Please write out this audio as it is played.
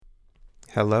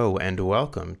Hello and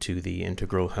welcome to the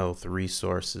Integral Health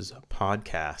Resources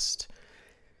podcast.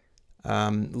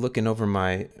 Looking over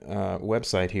my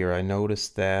website here, I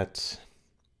noticed that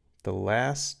the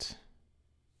last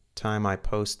time I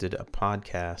posted a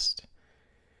podcast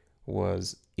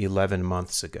was 11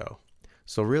 months ago.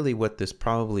 So really what this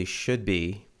probably should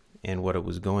be and what it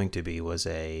was going to be was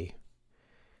a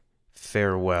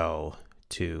farewell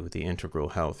to the Integral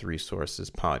Health Resources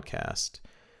podcast.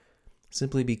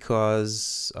 Simply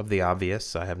because of the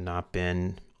obvious, I have not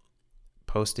been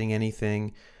posting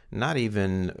anything, not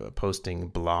even posting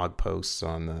blog posts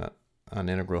on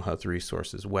Integral Health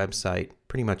Resources website,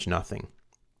 pretty much nothing.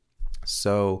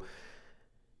 So,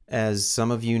 as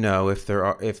some of you know, if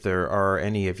there are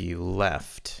any of you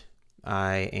left,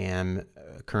 I am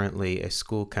currently a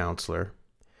school counselor,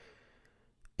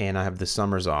 and I have the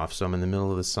summers off, so I'm in the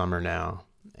middle of the summer now,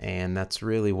 and that's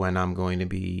really when I'm going to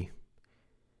be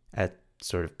at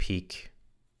sort of peak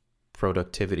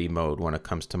productivity mode when it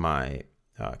comes to my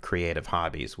creative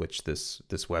hobbies, which this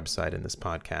website and this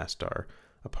podcast are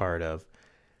a part of.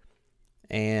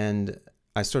 And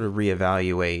I sort of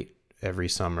reevaluate every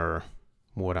summer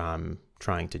what I'm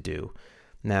trying to do.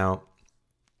 Now,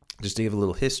 just to give a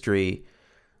little history,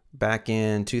 back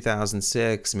in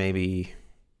 2006, maybe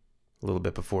a little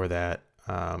bit before that,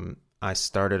 I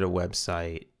started a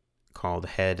website called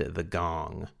Head the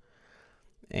Gong.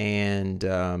 And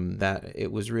that it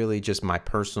was really just my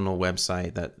personal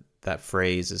website. That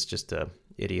phrase is just a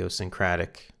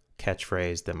idiosyncratic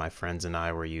catchphrase that my friends and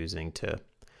I were using to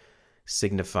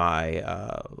signify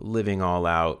living all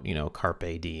out,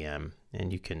 carpe diem.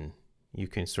 And you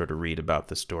can sort of read about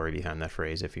the story behind that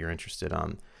phrase if you're interested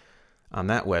on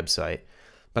that website.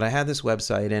 But I had this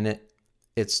website, and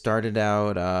it started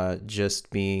out just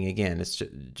being, again, it's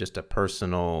just a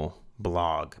personal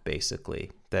blog,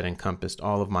 basically, that encompassed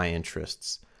all of my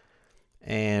interests.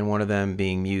 And one of them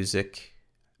being music.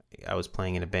 I was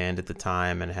playing in a band at the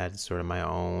time and had sort of my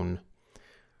own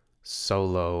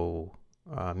solo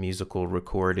musical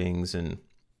recordings and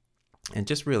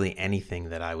just really anything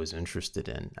that I was interested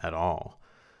in at all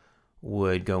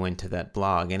would go into that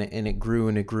blog. And it grew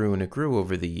and it grew and it grew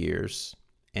over the years.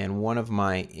 And one of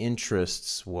my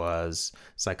interests was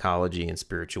psychology and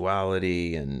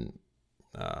spirituality and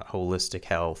holistic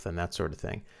health and that sort of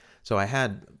thing. So I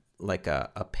had like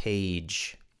a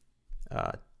page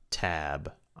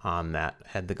tab on that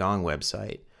Head the Gong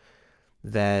website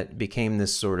that became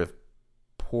this sort of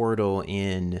portal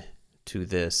in to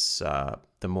this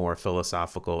the more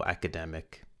philosophical,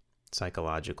 academic,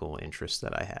 psychological interests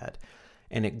that I had.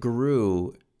 And it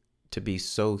grew to be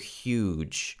so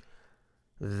huge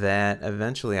that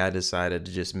eventually I decided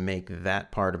to just make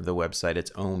that part of the website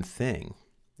its own thing.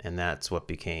 And that's what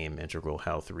became Integral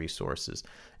Health Resources.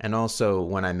 And also,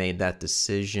 when I made that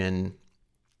decision,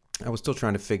 I was still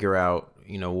trying to figure out,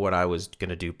 what I was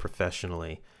going to do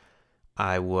professionally.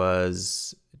 I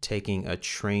was taking a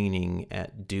training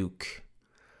at Duke.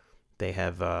 They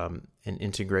have an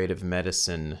integrative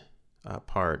medicine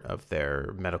part of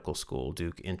their medical school,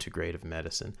 Duke Integrative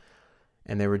Medicine.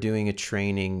 And they were doing a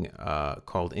training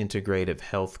called Integrative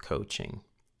Health Coaching.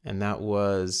 And that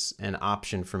was an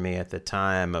option for me at the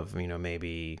time of,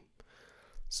 maybe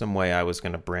some way I was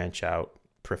going to branch out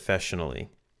professionally.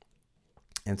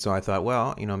 And so I thought,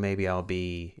 well, maybe I'll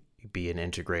be an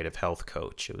integrative health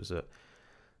coach. It was a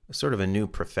sort of a new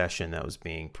profession that was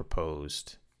being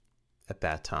proposed at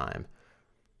that time.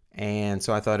 And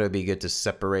so I thought it would be good to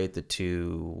separate the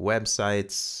two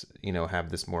websites, have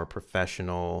this more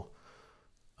professional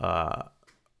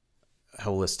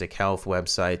holistic health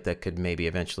website that could maybe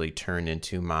eventually turn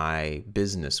into my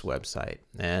business website.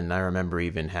 And I remember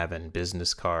even having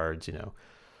business cards,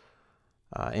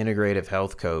 integrative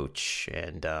health coach,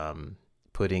 and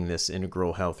putting this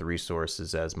Integral Health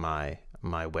Resources as my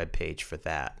webpage for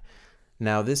that.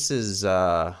 Now this is,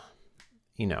 time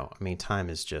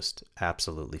is just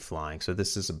absolutely flying. So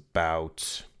this is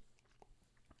about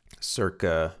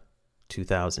circa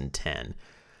 2010.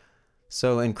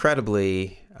 So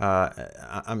incredibly,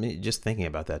 just thinking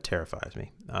about that terrifies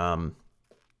me,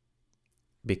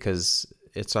 because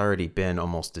it's already been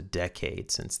almost a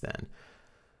decade since then.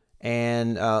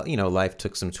 And, life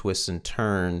took some twists and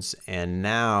turns, and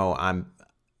now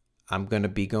I'm going to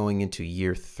be going into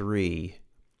year 3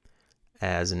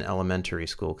 as an elementary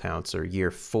school counselor,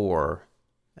 year 4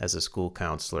 as a school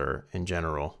counselor in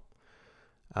general.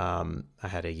 I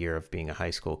had a year of being a high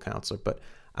school counselor, but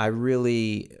I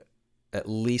really, at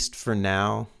least for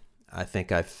now, I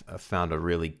think I've found a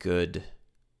really good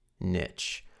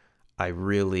niche. I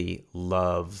really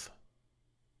love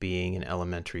being an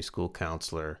elementary school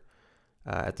counselor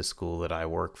at the school that I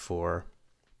work for.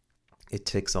 it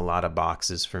ticks a lot of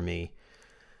boxes for me.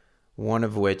 One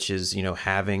of which is,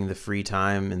 having the free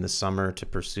time in the summer to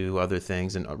pursue other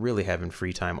things, and really having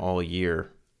free time all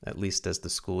year, at least as the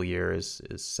school year is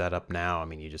set up now. I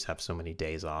mean, you just have so many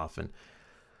days off. And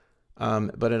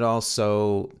but it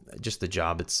also, just the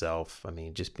job itself, I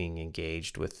mean, just being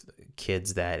engaged with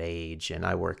kids that age. And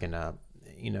I work in a,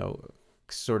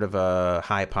 sort of a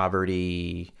high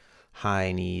poverty,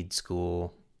 high need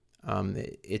school.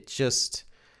 It just,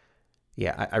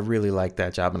 yeah, I really like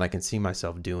that job, and I can see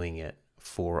myself doing it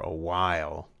for a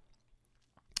while.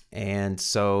 And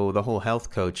so the whole health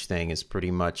coach thing is pretty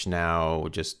much now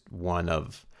just one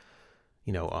of,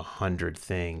 100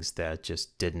 things that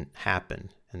just didn't happen.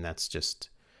 And that's just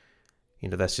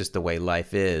the way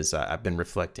life is. I've been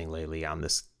reflecting lately on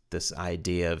this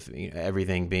idea of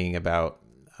everything being about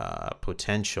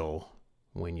potential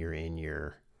when you're in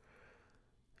your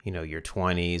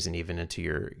 20s and even into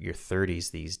your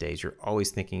 30s these days. You're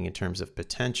always thinking in terms of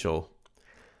potential.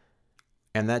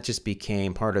 And that just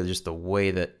became part of just the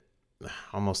way that,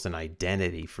 almost an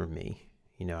identity for me.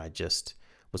 I just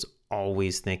was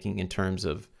always thinking in terms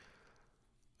of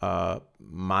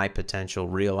my potential,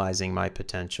 realizing my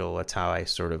potential. That's how I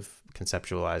sort of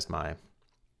conceptualized my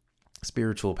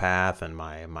spiritual path and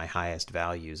my highest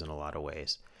values in a lot of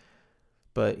ways.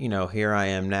 But, here I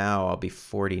am now. I'll be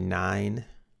 49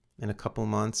 in a couple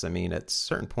months. I mean, at a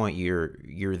certain point,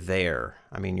 you're there.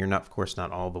 I mean, you're not, of course,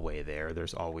 not all the way there.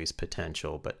 There's always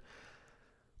potential. But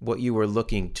what you were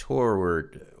looking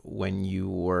toward when you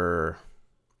were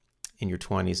in your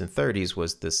 20s and 30s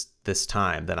was this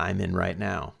time that I'm in right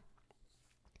now.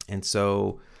 And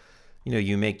so,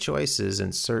 you make choices,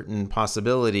 and certain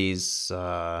possibilities,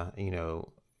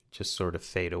 just sort of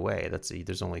fade away.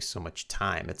 There's only so much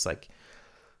time. It's like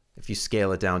if you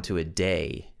scale it down to a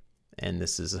day, and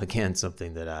this is, again,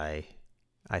 something that I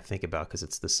think about because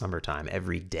it's the summertime.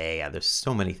 Every day, there's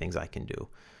so many things I can do.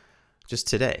 Just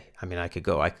today, I mean, I could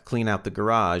clean out the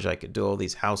garage. I could do all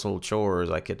these household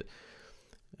chores. I could,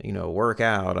 work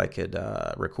out. I could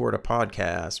record a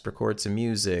podcast, record some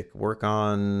music, work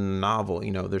on novel.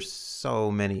 There's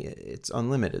so many. It's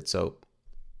unlimited. So,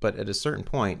 but at a certain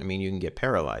point, I mean, you can get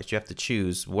paralyzed. You have to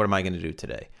choose, what am I going to do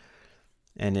today?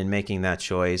 And in making that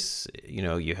choice,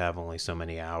 you have only so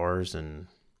many hours and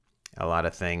a lot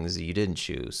of things you didn't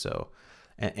choose. So,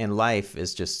 and life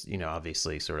is just,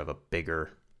 obviously sort of a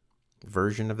bigger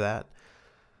version of that.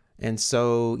 And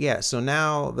so, so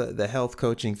now the health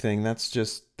coaching thing, that's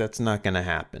not going to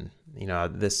happen.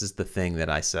 This is the thing that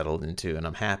I settled into, and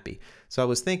I'm happy. So I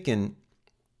was thinking,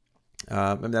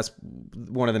 and that's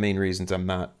one of the main reasons I'm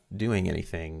not doing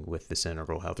anything with this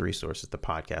Integral Health Resources, the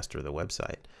podcast or the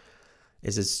website,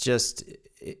 is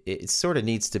it sort of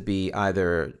needs to be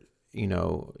either,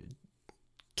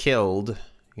 killed,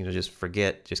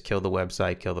 just kill the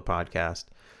website, kill the podcast.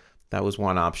 That was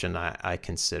one option I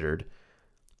considered.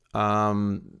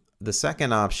 The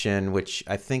second option, which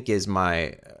I think is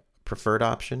my preferred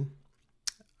option,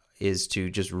 is to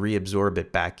just reabsorb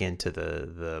it back into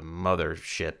the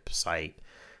mothership site.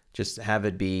 Just have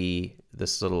it be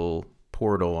this little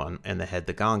portal on the Head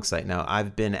the Gong site. Now,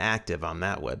 I've been active on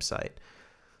that website.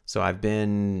 So I've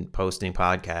been posting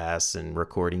podcasts and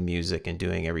recording music and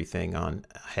doing everything on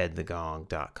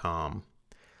headthegong.com.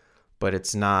 But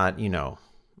it's not,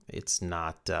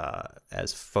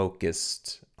 as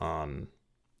focused on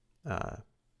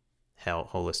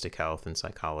holistic health and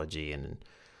psychology and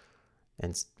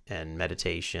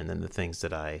meditation and the things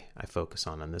that I focus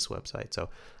on this website. So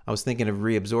I was thinking of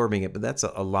reabsorbing it, but that's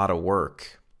a lot of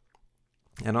work.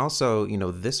 And also,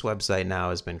 this website now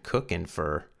has been cooking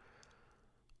for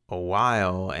a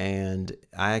while, and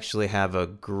I actually have a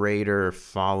greater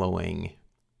following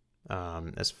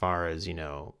as far as,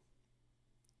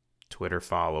 Twitter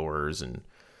followers and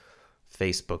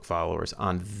Facebook followers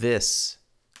on this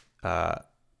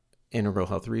Integral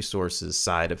Health Resources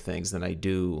side of things than I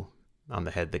do on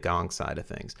the Head the Gong side of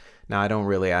things. Now, I don't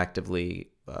really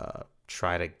actively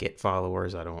try to get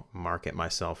followers. I don't market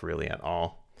myself really at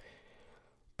all.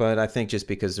 But I think just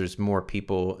because there's more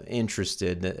people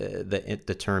interested,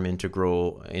 the term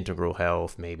integral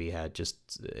health maybe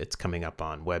it's coming up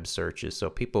on web searches.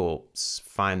 So people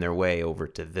find their way over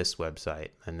to this website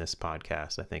and this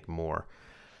podcast, I think, more.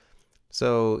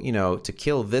 So, to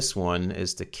kill this one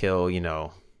is to kill,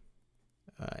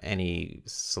 any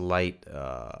slight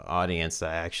audience that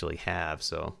I actually have.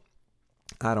 So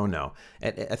I don't know.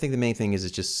 I think the main thing is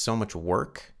it's just so much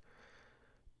work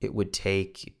it would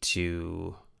take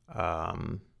to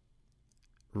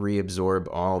reabsorb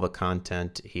all the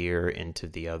content here into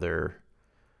the other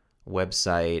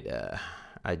website.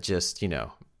 I just,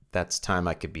 that's time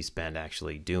I could be spent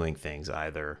actually doing things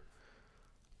either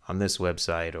on this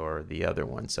website or the other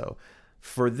one. So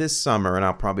for this summer, and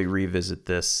I'll probably revisit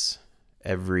this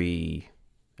every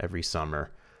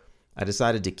summer, I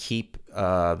decided to keep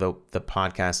the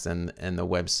podcast and the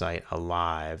website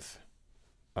alive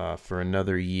for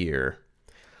another year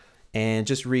and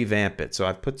just revamp it. So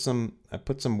I put some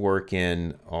work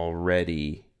in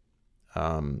already,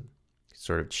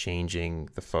 sort of changing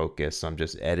the focus. I'm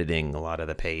just editing a lot of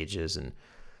the pages and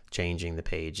changing the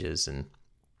pages. And,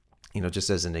 just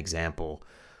as an example,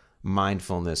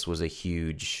 mindfulness was a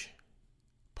huge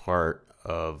part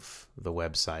of the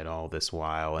website all this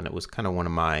while, and it was kind of one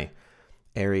of my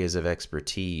areas of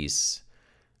expertise.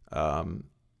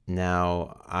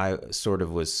 Now, I sort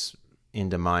of was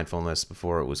into mindfulness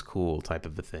before it was cool, type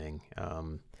of a thing.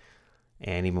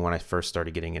 And even when I first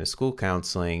started getting into school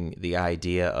counseling, the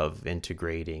idea of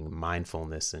integrating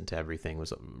mindfulness into everything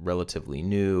was relatively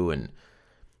new.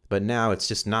 But now it's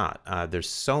just not. There's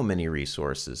so many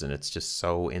resources, and it's just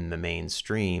so in the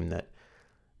mainstream that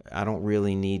I don't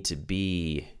really need to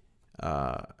be,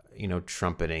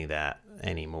 trumpeting that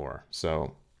anymore.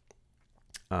 So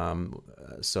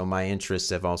my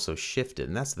interests have also shifted,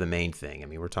 and that's the main thing. I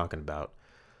mean, we're talking about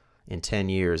in 10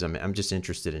 years, I'm just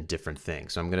interested in different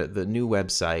things. So the new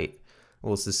website,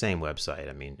 well, it's the same website.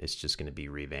 I mean, it's just going to be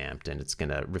revamped, and it's going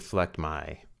to reflect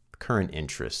my current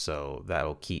interests. So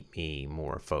that'll keep me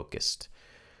more focused.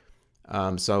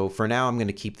 So for now, I'm going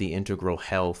to keep the integral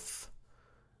health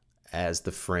as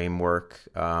the framework.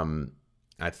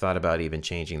 I thought about even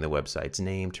changing the website's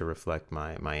name to reflect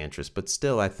my interest, but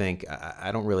still, I think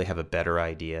I don't really have a better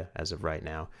idea as of right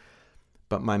now.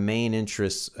 But my main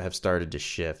interests have started to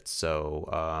shift. So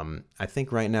I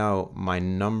think right now my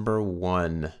number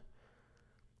one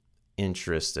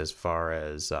interest, as far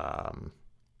as I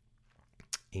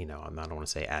don't want to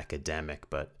say academic,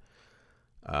 but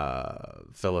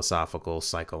philosophical,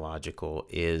 psychological,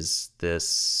 is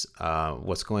this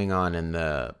what's going on in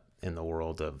the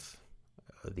world of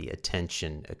the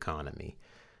attention economy.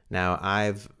 Now,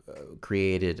 I've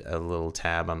created a little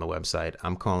tab on the website.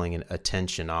 I'm calling it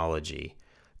Attentionology.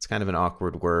 It's kind of an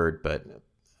awkward word, but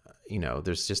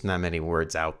there's just not many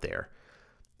words out there.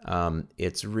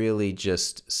 It's really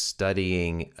just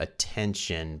studying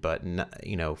attention, but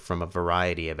from a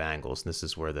variety of angles. And this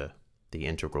is where the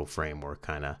integral framework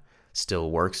kind of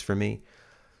still works for me.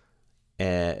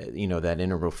 That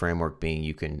integral framework being,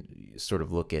 you can sort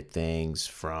of look at things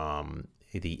from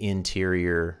the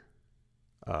interior,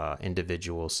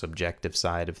 individual, subjective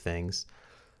side of things.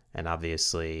 And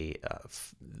obviously,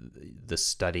 the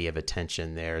study of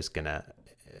attention there is going to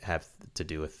have to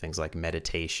do with things like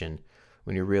meditation,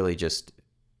 when you're really just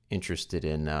interested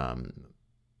in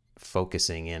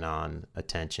focusing in on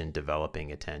attention,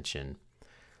 developing attention,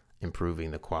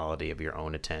 improving the quality of your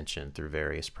own attention through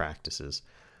various practices.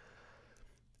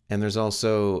 And there's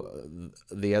also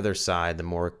the other side, the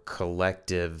more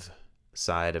collective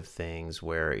side of things,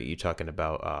 where you're talking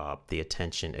about the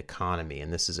attention economy.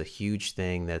 And this is a huge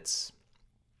thing that's,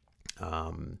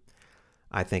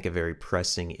 I think, a very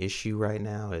pressing issue right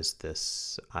now, is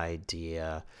this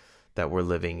idea that we're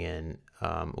living in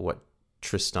what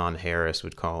Tristan Harris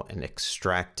would call an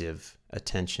extractive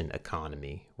attention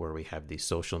economy, where we have these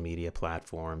social media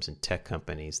platforms and tech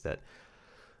companies that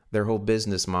their whole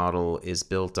business model is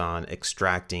built on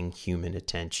extracting human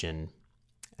attention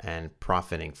and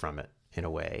profiting from it in a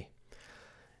way.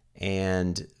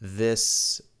 And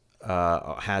this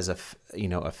has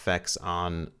effects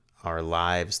on our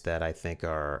lives that I think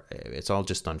it's all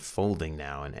just unfolding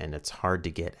now, and it's hard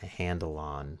to get a handle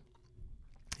on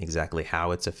exactly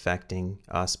how it's affecting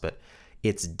us, but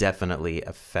it's definitely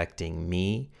affecting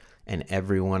me and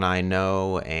everyone I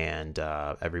know, and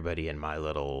everybody in my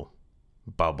little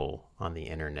bubble on the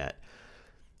internet.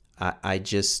 I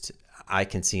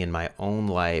can see in my own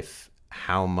life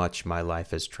how much my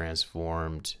life has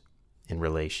transformed in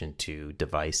relation to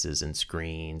devices and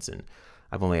screens. And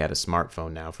I've only had a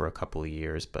smartphone now for a couple of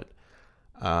years, but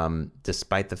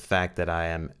despite the fact that I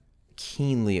am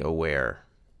keenly aware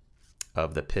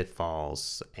of the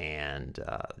pitfalls and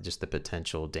just the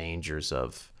potential dangers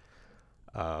of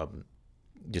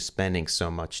just spending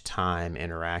so much time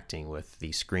interacting with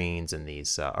these screens and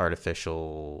these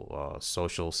artificial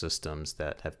social systems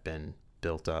that have been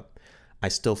built up, I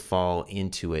still fall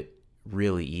into it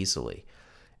really easily.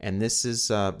 And this is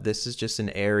just an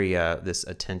area, this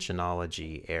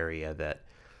attentionology area, that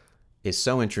is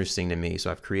so interesting to me.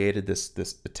 So I've created this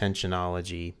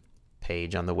attentionology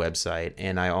page on the website,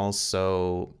 and I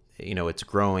also, it's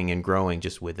growing and growing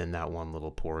just within that one little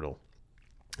portal.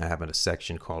 I have a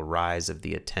section called Rise of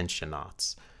the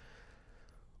Attentionauts,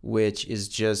 which is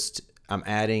just, I'm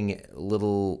adding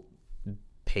little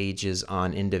pages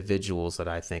on individuals that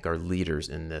I think are leaders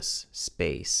in this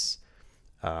space.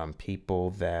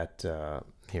 People that,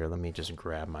 here, let me just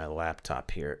grab my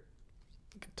laptop here.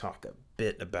 I can talk a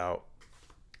bit about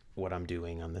what I'm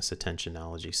doing on this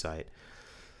Attentionology site.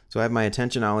 So I have my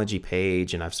Attentionology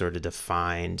page, and I've sort of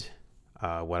defined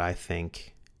what I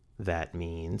think that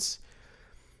means.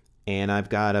 And I've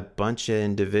got a bunch of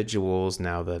individuals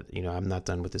now that, I'm not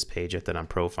done with this page yet that I'm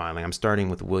profiling. I'm starting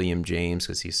with William James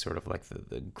because he's sort of like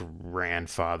the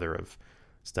grandfather of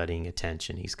studying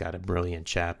attention. He's got a brilliant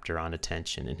chapter on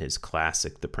attention in his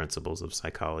classic, The Principles of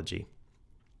Psychology.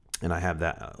 And I have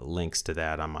that links to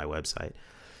that on my website.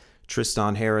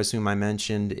 Tristan Harris, whom I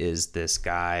mentioned, is this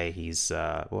guy. He's,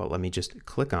 let me just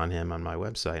click on him on my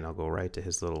website, and I'll go right to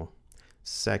his little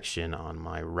section on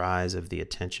my Rise of the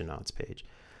Attentionauts page.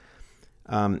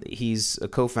 He's a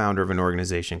co-founder of an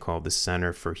organization called the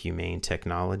Center for Humane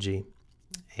Technology,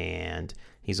 and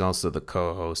he's also the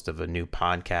co-host of a new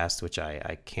podcast, which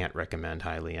I can't recommend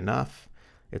highly enough.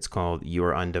 It's called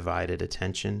Your Undivided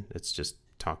Attention. It just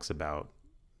talks about,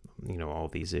 all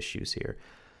these issues here.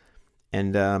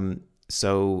 And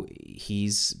so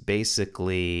he's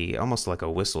basically almost like a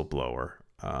whistleblower.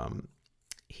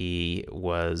 He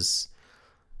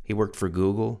worked for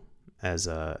Google as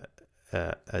a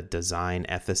design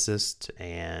ethicist,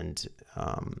 and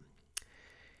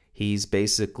he's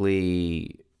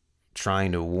basically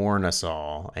trying to warn us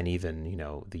all, and even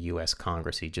the U.S.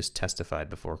 Congress. He just testified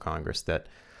before Congress that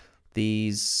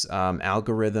these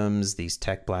algorithms, these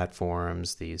tech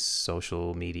platforms, these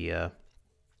social media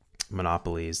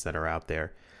monopolies that are out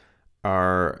there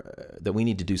that we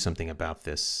need to do something about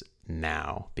this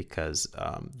now, because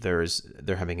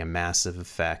they're having a massive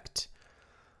effect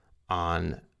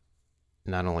on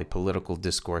not only political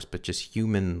discourse, but just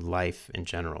human life in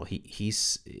general.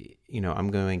 He's,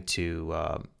 I'm going to,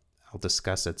 I'll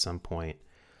discuss at some point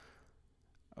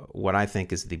what I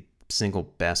think is the single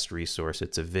best resource.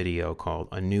 It's a video called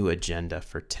A New Agenda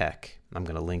for Tech. I'm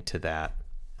going to link to that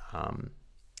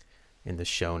in the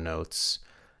show notes.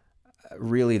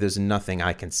 Really, there's nothing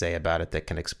I can say about it that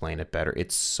can explain it better.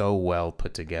 It's so well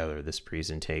put together, this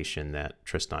presentation that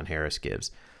Tristan Harris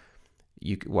gives.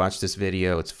 You can watch this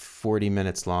video. It's 40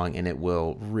 minutes long, and it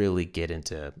will really get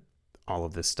into all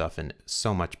of this stuff and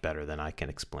so much better than I can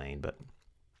explain. But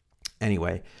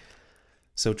anyway,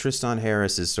 so Tristan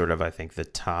Harris is sort of, I think, the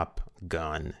top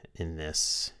gun in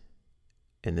this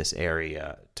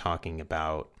area, talking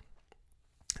about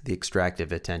the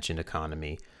extractive attention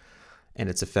economy and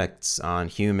its effects on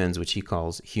humans, which he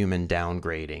calls human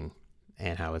downgrading,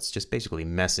 and how it's just basically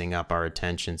messing up our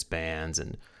attention spans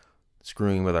and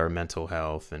screwing with our mental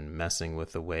health and messing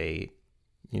with the way,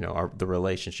 the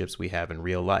relationships we have in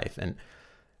real life. And,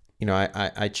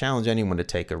 I challenge anyone to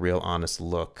take a real honest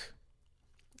look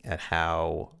at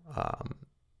how,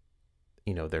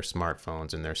 their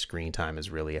smartphones and their screen time is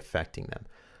really affecting them.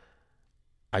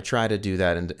 I try to do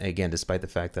that. And again, despite the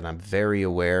fact that I'm very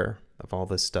aware of all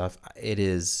this stuff, it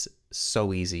is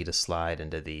so easy to slide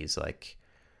into these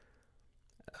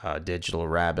digital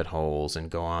rabbit holes and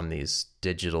go on these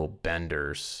digital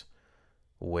benders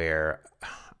where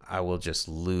I will just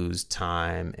lose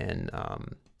time and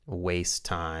waste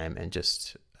time and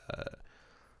just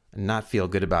not feel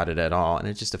good about it at all. And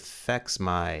it just affects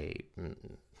my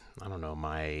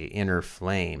inner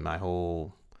flame. My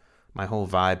whole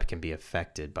vibe can be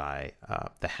affected by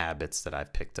the habits that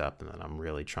I've picked up and that I'm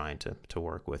really trying to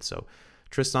work with. So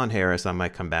Tristan Harris, I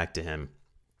might come back to him,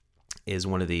 is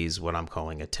one of these, what I'm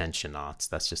calling Attentionauts.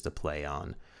 That's just a play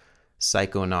on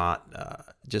psychonaut,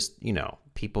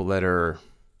 people that are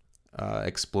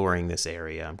exploring this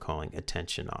area. I'm calling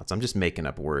Attentionauts. I'm just making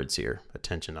up words here.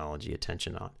 Attentionology,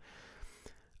 Attentionaut.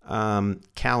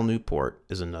 Cal Newport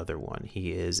is another one.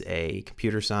 He is a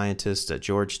computer scientist at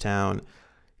Georgetown.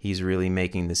 He's really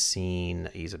making the scene.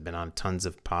 He's been on tons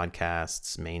of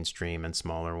podcasts, mainstream and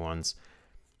smaller ones.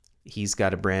 He's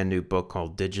got a brand new book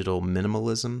called Digital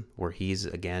Minimalism, where he's,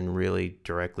 again, really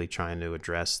directly trying to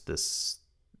address this,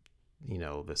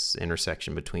 this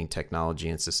intersection between technology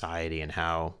and society, and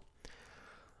how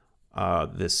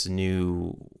this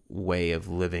new way of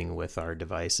living with our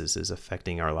devices is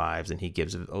affecting our lives. And he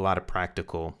gives a lot of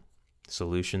practical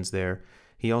solutions there.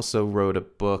 He also wrote a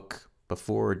book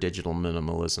before Digital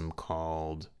Minimalism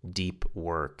called Deep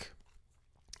Work,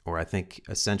 or I think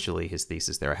essentially his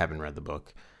thesis there, I haven't read the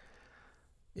book,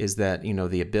 is that,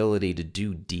 the ability to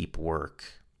do deep work,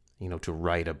 to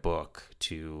write a book,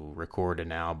 to record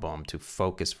an album, to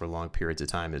focus for long periods of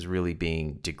time is really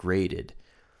being degraded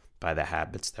by the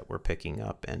habits that we're picking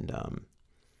up. And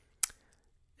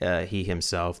He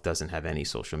himself doesn't have any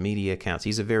social media accounts.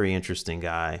 He's a very interesting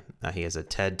guy. He has a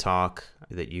TED Talk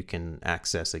that you can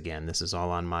access. Again, this is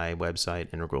all on my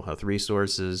website, Integral Health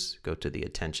Resources. Go to the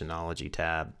Attentionology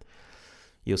tab.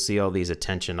 You'll see all these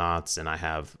Attentionauts, and I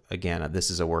have, again, this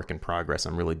is a work in progress.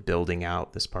 I'm really building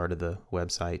out this part of the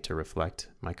website to reflect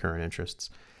my current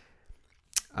interests.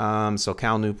 So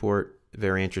Cal Newport,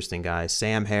 very interesting guy.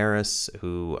 Sam Harris,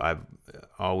 who I've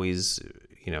always,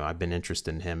 I've been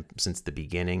interested in him since the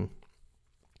beginning.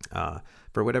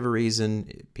 For whatever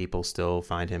reason, people still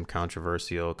find him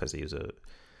controversial because he was an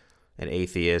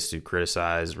atheist who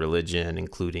criticized religion,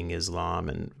 including Islam,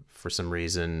 and for some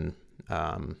reason,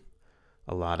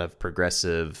 a lot of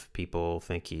progressive people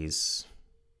think he's,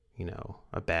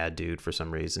 a bad dude for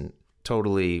some reason.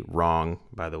 Totally wrong,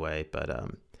 by the way,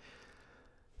 but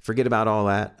forget about all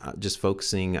that. Just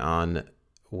focusing on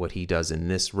what he does in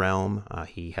this realm.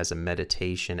 He has a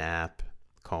meditation app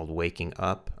called Waking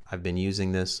Up. I've been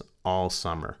using this all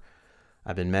summer.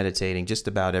 I've been meditating just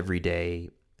about every day,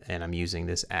 and I'm using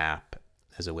this app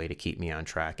as a way to keep me on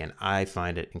track, and I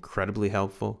find it incredibly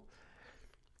helpful.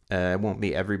 It won't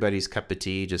be everybody's cup of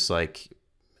tea, just like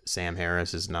Sam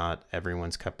Harris is not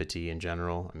everyone's cup of tea in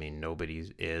general. I mean,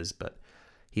 nobody is, but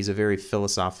he's a very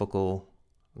philosophical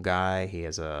guy. He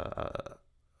has an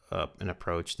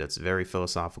approach that's very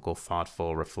philosophical,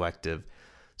 thoughtful, reflective.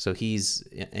 So he's,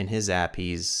 in his app,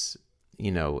 he's,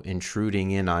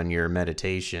 intruding in on your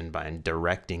meditation by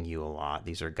directing you a lot.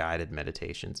 These are guided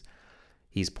meditations.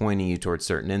 He's pointing you towards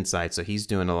certain insights. So he's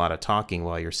doing a lot of talking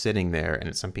while you're sitting there.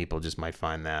 And some people just might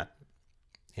find that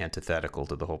antithetical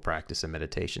to the whole practice of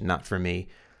meditation. Not for me.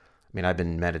 I mean, I've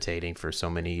been meditating for so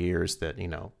many years that,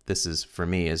 this is, for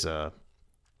me, is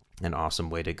an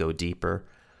awesome way to go deeper.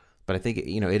 But I think,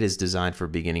 it is designed for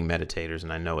beginning meditators,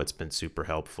 and I know it's been super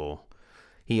helpful.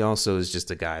 He also is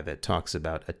just a guy that talks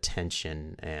about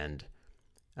attention and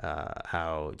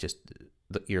how just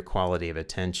your quality of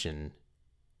attention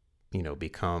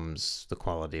becomes the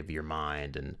quality of your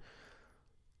mind, and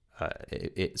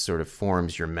it sort of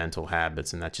forms your mental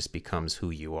habits, and that just becomes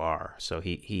who you are. So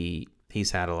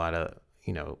he's had a lot of,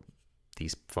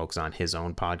 these folks on his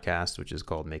own podcast, which is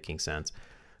called Making Sense.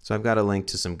 So I've got a link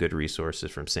to some good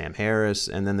resources from Sam Harris,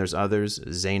 and then there's others.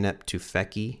 Zeynep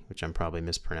Tufekci, which I'm probably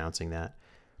mispronouncing that.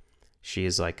 She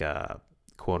is like a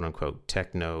quote-unquote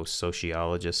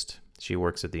techno-sociologist. She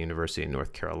works at the University of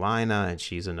North Carolina, and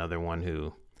she's another one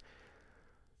who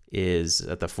is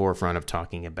at the forefront of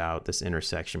talking about this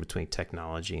intersection between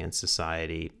technology and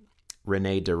society.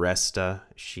 Renee DiResta,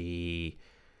 she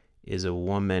is a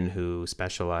woman who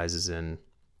specializes in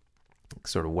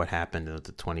sort of what happened in the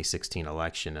 2016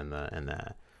 election and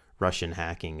the Russian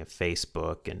hacking of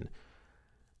Facebook, and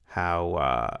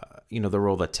how the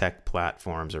role that tech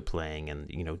platforms are playing, and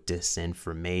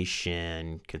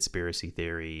disinformation, conspiracy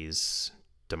theories,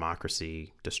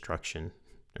 democracy destruction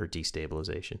or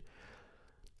destabilization.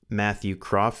 Matthew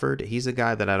Crawford, he's a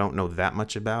guy that I don't know that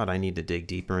much about. I need to dig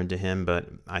deeper into him, but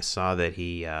I saw that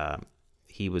he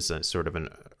was a sort of an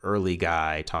early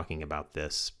guy talking about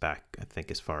this back, I think,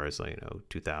 as far as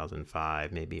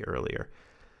 2005, maybe earlier.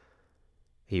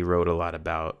 He wrote a lot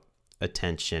about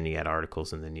attention. He had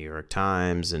articles in the New York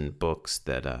Times and books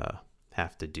that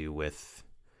have to do with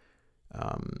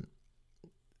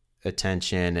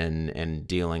attention and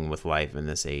dealing with life in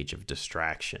this age of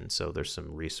distraction. So there's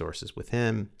some resources with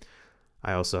him.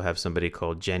 I also have somebody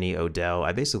called Jenny Odell.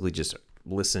 I basically just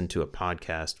listened to a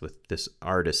podcast with this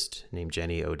artist named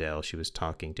Jenny Odell. She was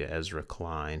talking to Ezra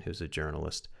Klein, who's a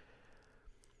journalist,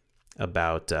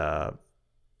 about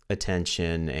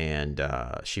attention, and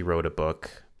she wrote a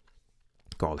book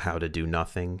called How to Do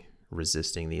Nothing,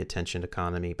 Resisting the Attention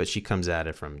Economy. But she comes at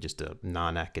it from just a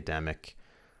non-academic,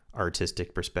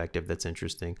 artistic perspective that's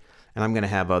interesting. And I'm going to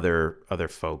have other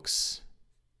folks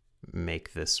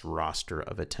make this roster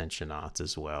of Attentionauts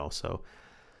as well. So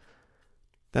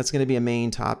that's going to be a main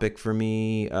topic for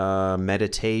me.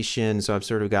 Meditation. So I've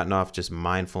sort of gotten off just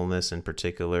mindfulness in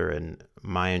particular, and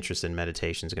my interest in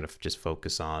meditation is going to just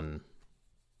focus on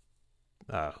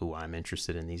who I'm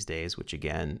interested in these days, which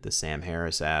again, the Sam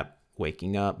Harris app,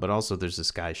 Waking Up, but also there's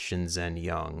this guy Shinzen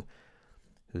Young,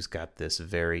 who's got this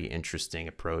very interesting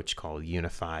approach called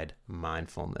unified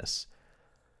mindfulness.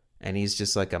 And he's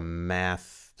just like a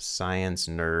math science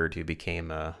nerd who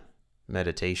became a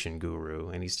meditation guru.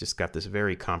 And he's just got this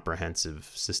very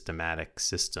comprehensive, systematic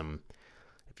system.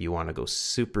 If you want to go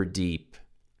super deep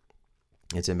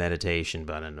into meditation,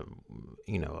 but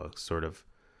in a sort of,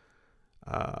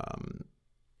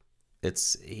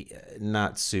 it's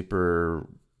not super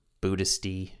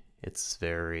Buddhist-y. It's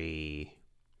very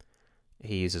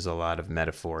he uses a lot of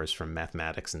metaphors from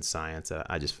mathematics and science that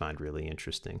I just find really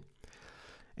interesting.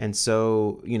 And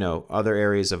so, other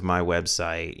areas of my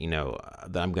website,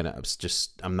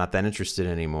 that I'm not that interested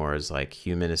in anymore is like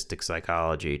humanistic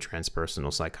psychology,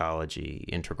 transpersonal psychology,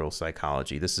 integral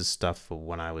psychology. This is stuff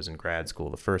when I was in grad school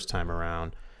the first time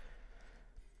around,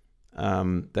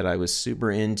 that I was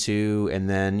super into. And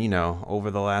then,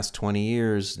 over the last 20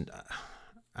 years,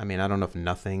 I don't know if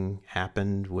nothing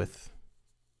happened with,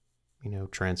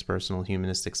 transpersonal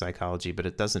humanistic psychology, but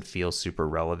it doesn't feel super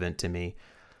relevant to me.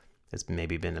 It's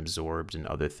maybe been absorbed in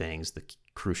other things, the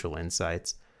crucial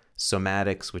insights.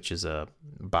 Somatics, which is a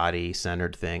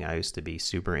body-centered thing, I used to be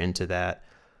super into that.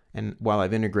 And while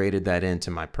I've integrated that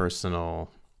into my personal,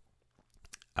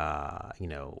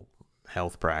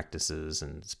 health practices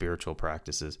and spiritual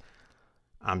practices,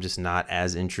 I'm just not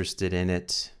as interested in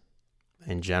it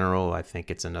in general. I think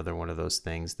it's another one of those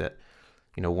things that,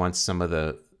 once some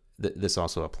of this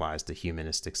also applies to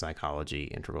humanistic psychology,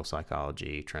 integral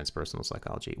psychology, transpersonal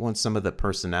psychology. Once some of the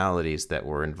personalities that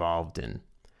were involved in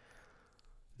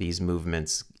these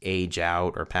movements age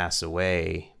out or pass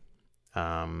away,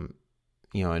 a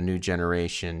new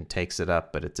generation takes it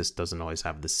up, but it just doesn't always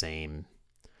have the same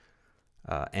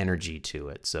energy to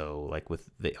it. So like with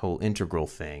the whole integral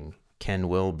thing, Ken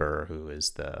Wilber, who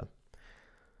is the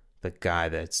guy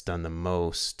that's done the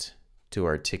most to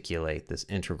articulate this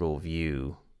integral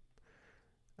view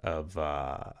of,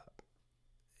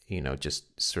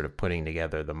 just sort of putting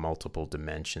together the multiple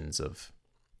dimensions of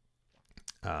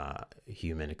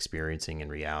human experiencing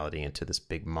and reality into this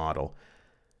big model.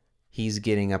 He's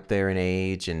getting up there in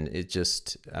age, and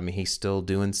he's still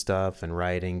doing stuff and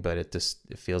writing, but it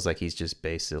feels like he's just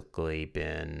basically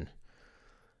been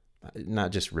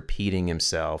not just repeating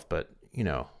himself, but,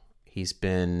 he's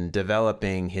been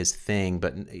developing his thing,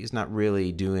 but he's not really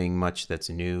doing much that's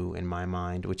new in my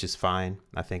mind, which is fine.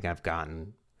 I think I've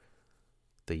gotten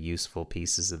the useful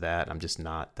pieces of that. I'm just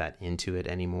not that into it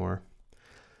anymore.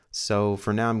 So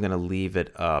for now, I'm going to leave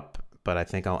it up, but I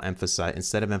think I'll emphasize,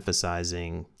 instead of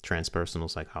emphasizing transpersonal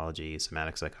psychology,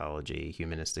 somatic psychology,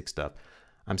 humanistic stuff,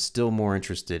 I'm still more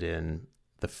interested in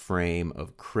the frame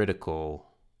of critical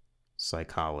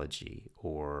psychology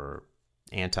or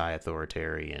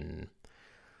anti-authoritarian,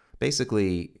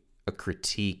 basically a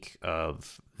critique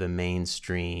of the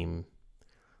mainstream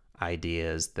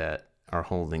ideas that are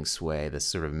holding sway, this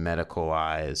sort of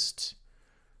medicalized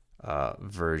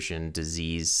version,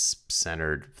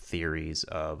 disease-centered theories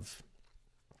of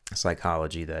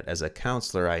psychology that as a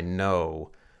counselor I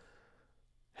know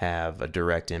have a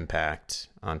direct impact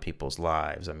on people's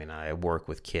lives. I work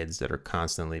with kids that are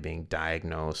constantly being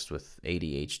diagnosed with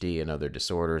ADHD and other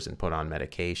disorders and put on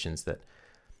medications. That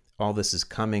all this is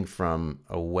coming from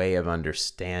a way of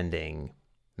understanding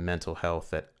mental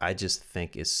health that I just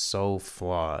think is so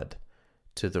flawed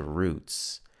to the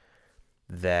roots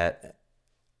that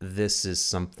this is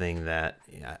something that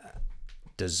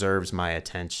deserves my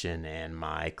attention and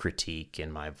my critique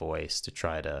and my voice to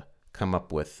try to come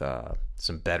up with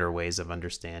some better ways of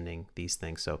understanding these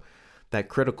things. So that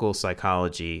critical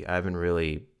psychology, I haven't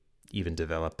really even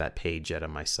developed that page yet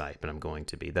on my site, but I'm going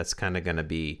to be. That's kind of going to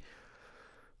be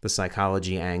the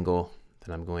psychology angle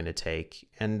that I'm going to take.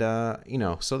 And,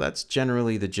 so that's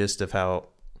generally the gist of how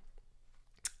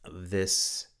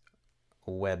this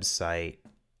website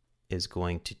is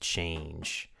going to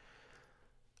change.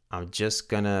 I'm just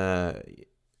going to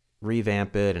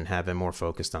revamp it and have it more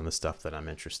focused on the stuff that I'm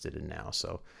interested in now.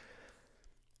 So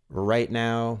right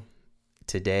now,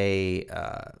 today,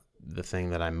 the thing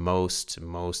that I'm most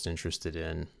interested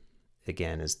in,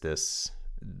 again, is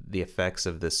the effects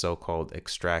of this so-called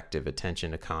extractive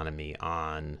attention economy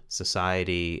on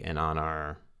society and on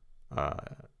our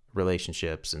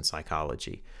relationships and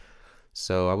psychology.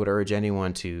 So I would urge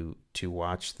anyone to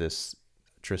watch this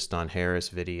Tristan Harris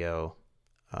video.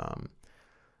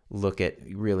 Look at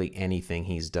really anything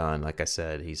he's done. Like I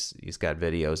said, he's got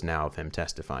videos now of him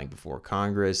testifying before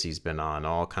Congress. He's been on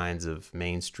all kinds of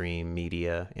mainstream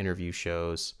media interview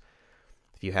shows.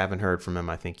 If you haven't heard from him,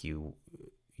 I think you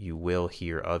will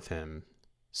hear of him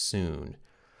soon.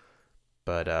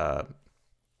 But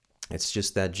it's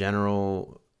just that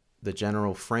the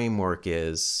general framework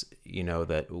is,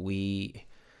 that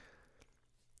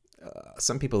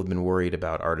some people have been worried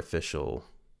about artificial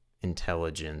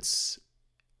intelligence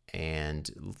and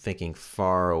thinking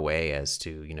far away as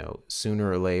to,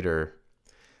 sooner or later,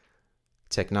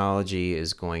 technology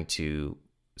is going to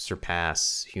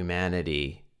surpass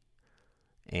humanity.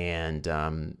 And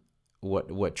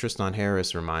what Tristan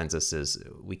Harris reminds us is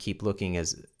we keep looking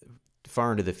as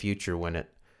far into the future when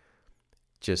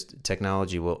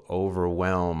technology will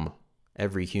overwhelm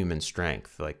every human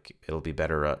strength. Like, it'll be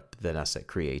better than us at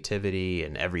creativity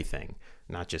and everything,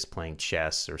 not just playing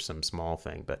chess or some small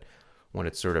thing, but when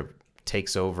it sort of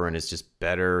takes over and is just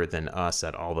better than us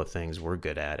at all the things we're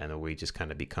good at, and we just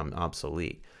kind of become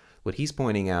obsolete. What he's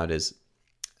pointing out is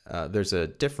there's a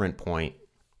different point,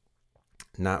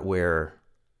 not where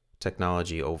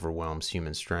technology overwhelms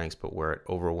human strengths, but where it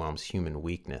overwhelms human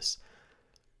weakness.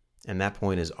 And that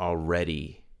point is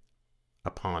already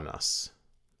upon us,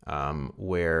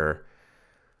 where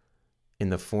in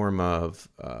the form of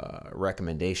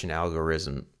recommendation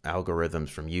algorithms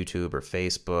from YouTube or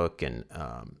Facebook, and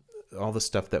all the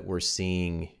stuff that we're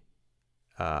seeing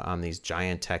on these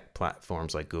giant tech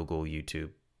platforms like Google, YouTube,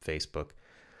 Facebook,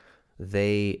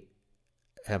 they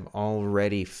have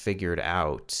already figured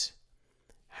out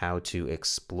how to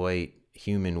exploit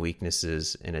human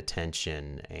weaknesses in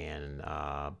attention and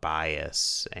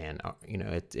bias, and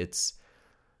it's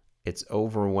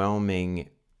overwhelming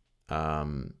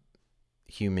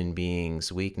human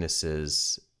beings'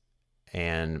 weaknesses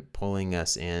and pulling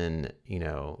us in,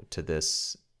 to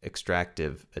this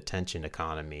extractive attention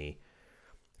economy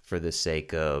for the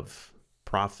sake of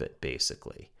profit,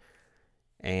 basically.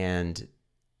 And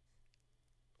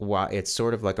while it's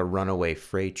sort of like a runaway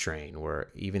freight train, where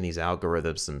even these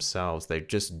algorithms themselves, they're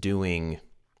just doing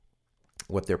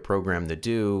what they're programmed to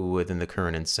do within the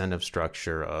current incentive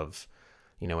structure of,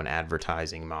 an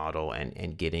advertising model,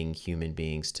 and getting human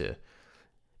beings to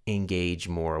engage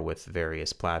more with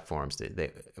various platforms.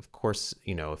 They of course,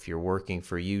 if you're working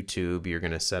for YouTube, you're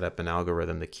going to set up an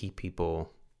algorithm to keep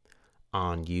people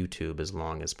on YouTube as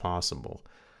long as possible.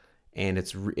 And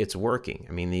it's working.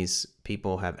 I mean, these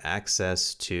people have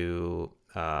access to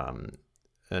a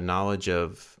knowledge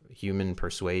of human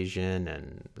persuasion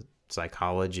and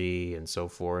psychology and so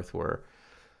forth, where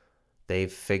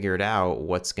they've figured out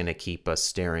what's going to keep us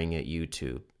staring at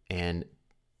YouTube. And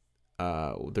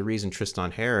the reason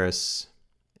Tristan Harris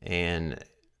and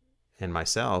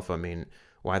myself,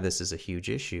 why this is a huge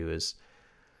issue is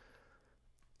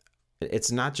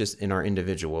it's not just in our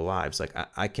individual lives. Like,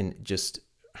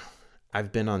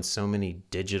 I've been on so many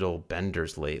digital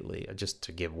benders lately. Just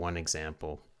to give one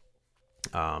example,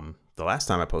 the last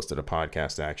time I posted a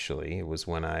podcast, actually, it was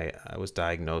when I was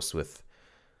diagnosed with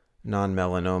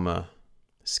non-melanoma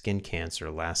skin cancer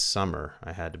last summer.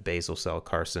 I had basal cell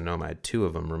carcinoma. I had 2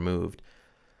 of them removed.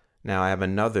 Now I have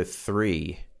another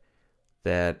 3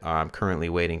 that I'm currently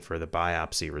waiting for the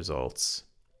biopsy results.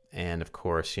 And of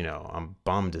course, I'm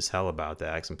bummed as hell about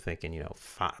that, because I'm thinking,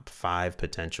 5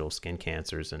 potential skin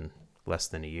cancers in less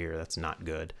than a year. That's not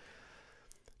good.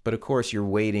 But of course, you're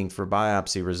waiting for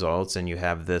biopsy results, and you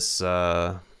have this,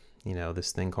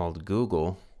 this thing called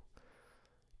Google,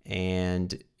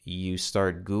 and you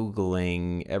start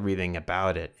Googling everything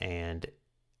about it. And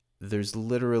there's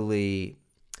literally,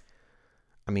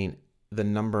 the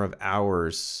number of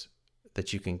hours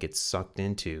that you can get sucked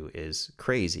into is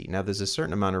crazy. Now, there's a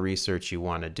certain amount of research you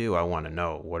want to do. I want to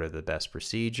know, what are the best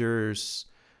procedures?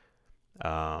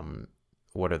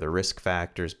 What are the risk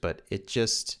factors? But it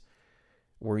just,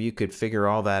 where you could figure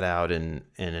all that out in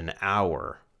an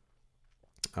hour,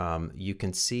 you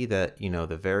can see that,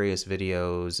 the various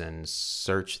videos and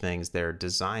search things, they're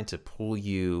designed to pull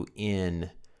you in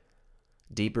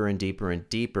deeper and deeper and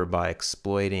deeper by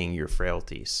exploiting your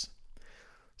frailties.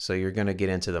 So you're going to get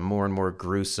into the more and more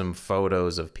gruesome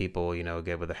photos of people,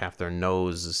 with half their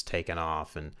noses taken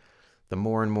off, and the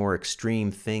more and more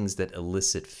extreme things that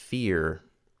elicit fear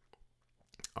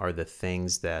are the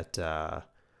things that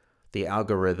the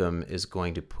algorithm is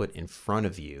going to put in front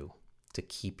of you to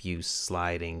keep you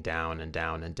sliding down and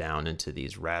down and down into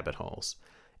these rabbit holes.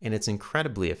 And it's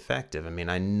incredibly effective.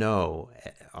 I know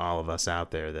all of us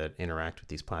out there that interact with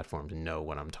these platforms know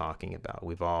what I'm talking about.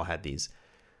 We've all had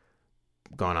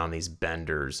gone on these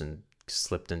benders and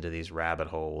slipped into these rabbit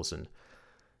holes. And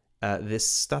this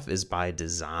stuff is by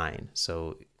design.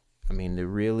 So,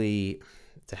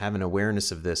 to have an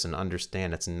awareness of this and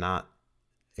understand it's not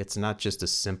just a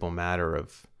simple matter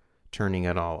of turning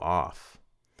it all off.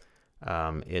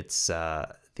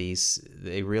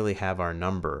 They really have our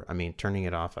number. Turning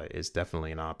it off is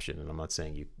definitely an option, and I'm not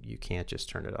saying you can't just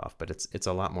turn it off, but it's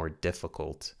a lot more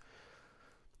difficult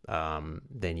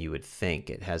than you would think.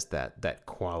 It has that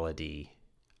quality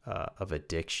of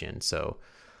addiction. So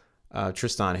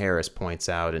Tristan Harris points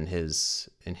out in his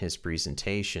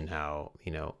presentation how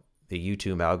the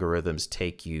YouTube algorithms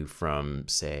take you from,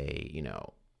 say,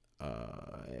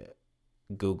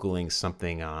 Googling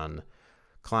something on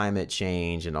climate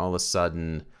change, and all of a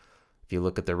sudden, if you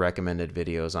look at the recommended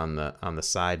videos on the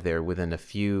side there, within a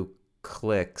few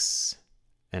clicks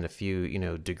and a few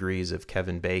degrees of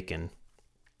Kevin Bacon,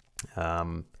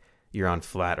 You're on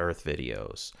flat Earth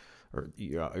videos, or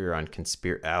you're on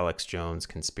Alex Jones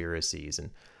conspiracies,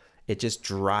 and it just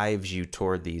drives you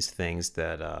toward these things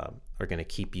that are going to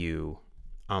keep you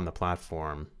on the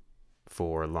platform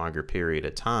for a longer period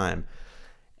of time.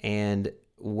 And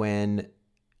when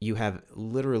you have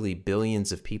literally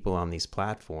billions of people on these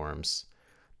platforms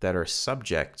that are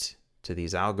subject to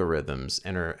these algorithms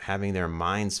and are having their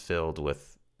minds filled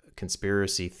with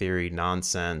conspiracy theory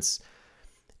nonsense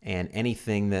and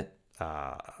anything that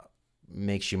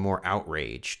makes you more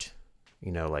outraged.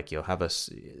 Like you'll have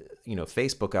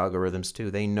Facebook algorithms too.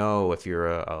 They know if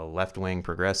you're a left-wing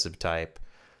progressive type,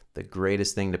 the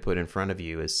greatest thing to put in front of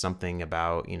you is something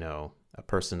about, a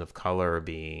person of color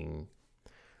being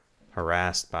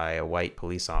harassed by a white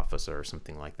police officer or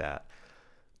something like that.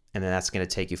 And then that's going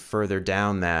to take you further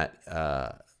down that.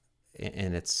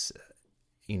 And it's,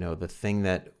 the thing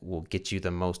that will get you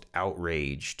the most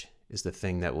outraged is the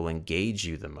thing that will engage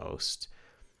you the most.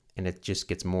 And it just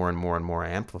gets more and more and more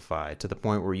amplified to the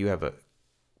point where you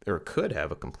could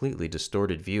have a completely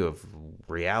distorted view of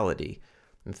reality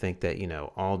and think that,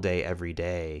 all day, every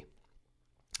day,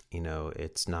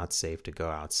 it's not safe to go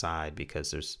outside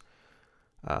because there's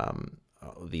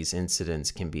these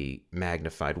incidents can be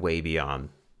magnified way beyond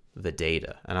the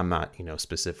data. And I'm not,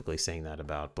 specifically saying that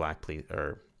about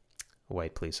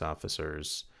white police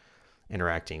officers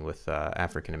interacting with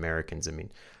African Americans. I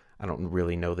mean, I don't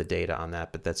really know the data on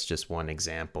that, but that's just one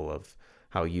example of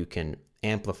how you can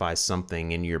amplify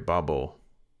something in your bubble,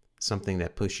 something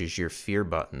that pushes your fear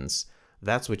buttons.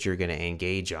 That's what you're going to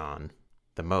engage on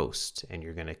the most, and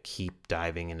you're going to keep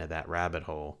diving into that rabbit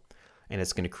hole, and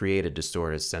it's going to create a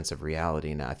distorted sense of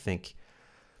reality. Now, I think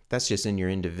that's just in your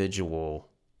individual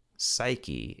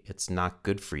psyche. It's not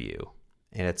good for you.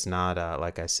 And it's not,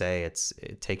 like I say,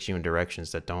 it takes you in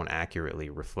directions that don't accurately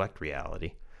reflect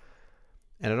reality.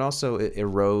 And it also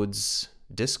erodes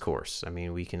discourse. I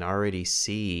mean, we can already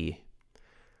see,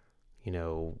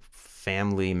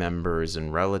 family members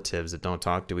and relatives that don't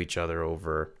talk to each other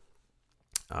over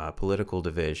political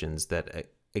divisions that,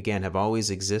 again, have always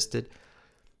existed,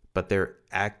 but they're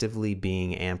actively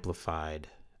being amplified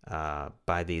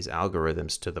by these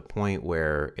algorithms to the point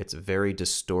where it's very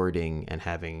distorting and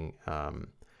having,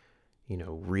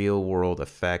 real world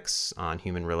effects on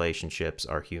human relationships,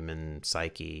 our human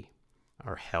psyche,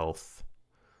 our health.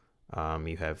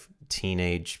 You have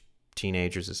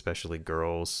teenagers, especially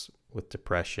girls, with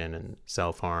depression and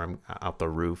self-harm out the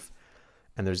roof.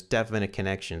 And there's definite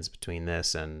connections between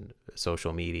this and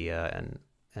social media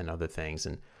and other things.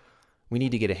 And we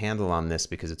need to get a handle on this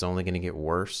because it's only going to get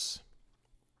worse.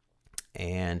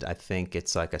 And I think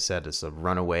it's, like I said, it's a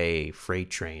runaway freight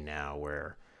train now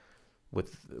where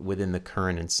within the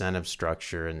current incentive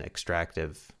structure and the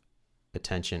extractive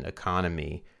attention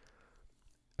economy,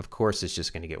 of course, it's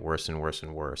just going to get worse and worse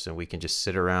and worse. And we can just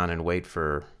sit around and wait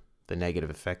for the negative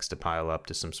effects to pile up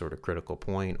to some sort of critical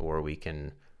point, or we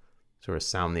can sort of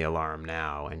sound the alarm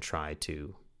now and try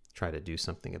to do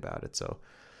something about it. So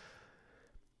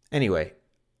anyway,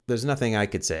 there's nothing I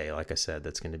could say, like I said,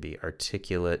 that's going to be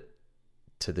articulate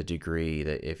to the degree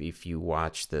that if you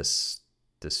watch this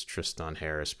Tristan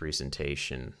Harris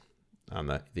presentation on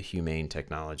the Humane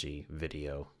Technology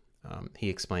video, he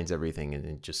explains everything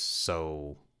in just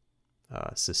so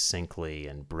succinctly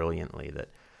and brilliantly that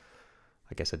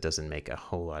I guess it doesn't make a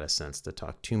whole lot of sense to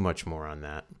talk too much more on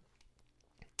that.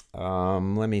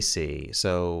 Let me see.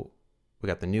 So we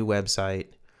got the new website.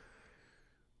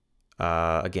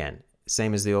 Again,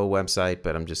 same as the old website,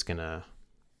 but I'm just going to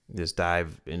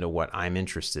dive into what I'm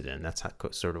interested in. That's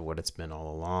sort of what it's been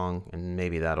all along. And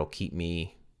maybe that'll keep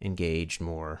me engaged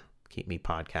more, keep me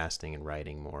podcasting and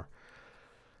writing more.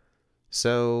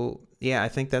 So yeah, I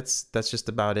think that's just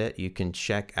about it. You can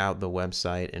check out the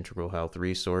website, Integral Health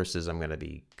Resources. I'm going to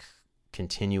be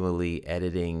continually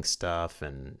editing stuff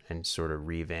and sort of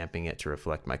revamping it to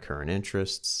reflect my current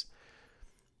interests.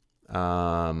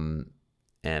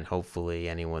 And hopefully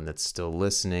anyone that's still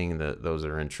listening, those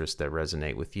are interests that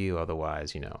resonate with you.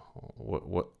 Otherwise,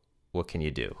 what can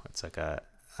you do? It's like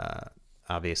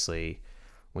obviously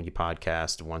when you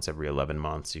podcast once every 11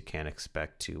 months, you can't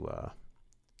expect to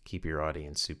keep your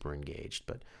audience super engaged.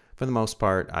 But for the most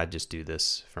part, I just do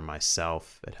this for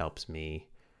myself. It helps me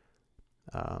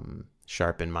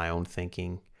sharpen my own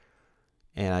thinking,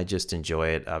 and I just enjoy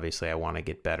it. Obviously, I want to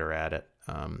get better at it.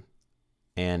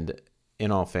 And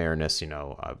in all fairness,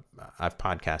 I've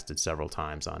podcasted several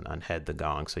times on Head the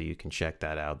Gong, so you can check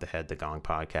that out, the Head the Gong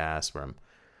podcast, where I'm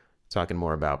talking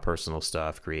more about personal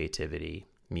stuff, creativity,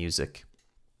 music.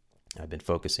 I've been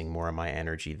focusing more on my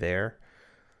energy there.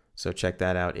 So check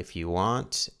that out if you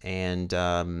want. And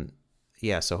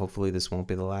so hopefully this won't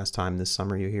be the last time this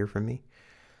summer you hear from me.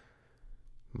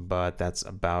 But that's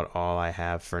about all I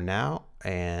have for now.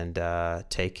 And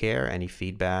take care. Any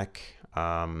feedback,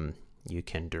 you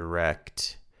can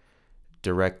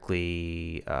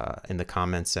directly in the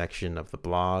comments section of the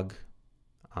blog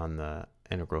on the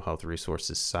Integral Health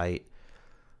Resources site.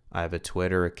 I have a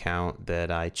Twitter account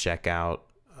that I check out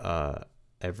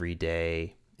every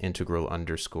day,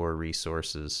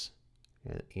 integral_resources,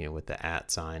 with the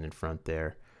 @ sign in front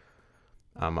there.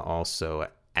 I'm also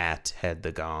at Head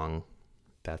the Gong.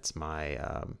 That's my,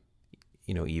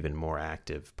 even more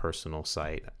active personal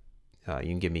site. You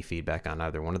can give me feedback on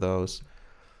either one of those,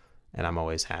 and I'm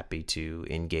always happy to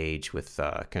engage with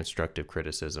constructive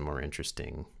criticism or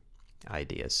interesting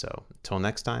ideas. So until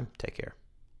next time, take care.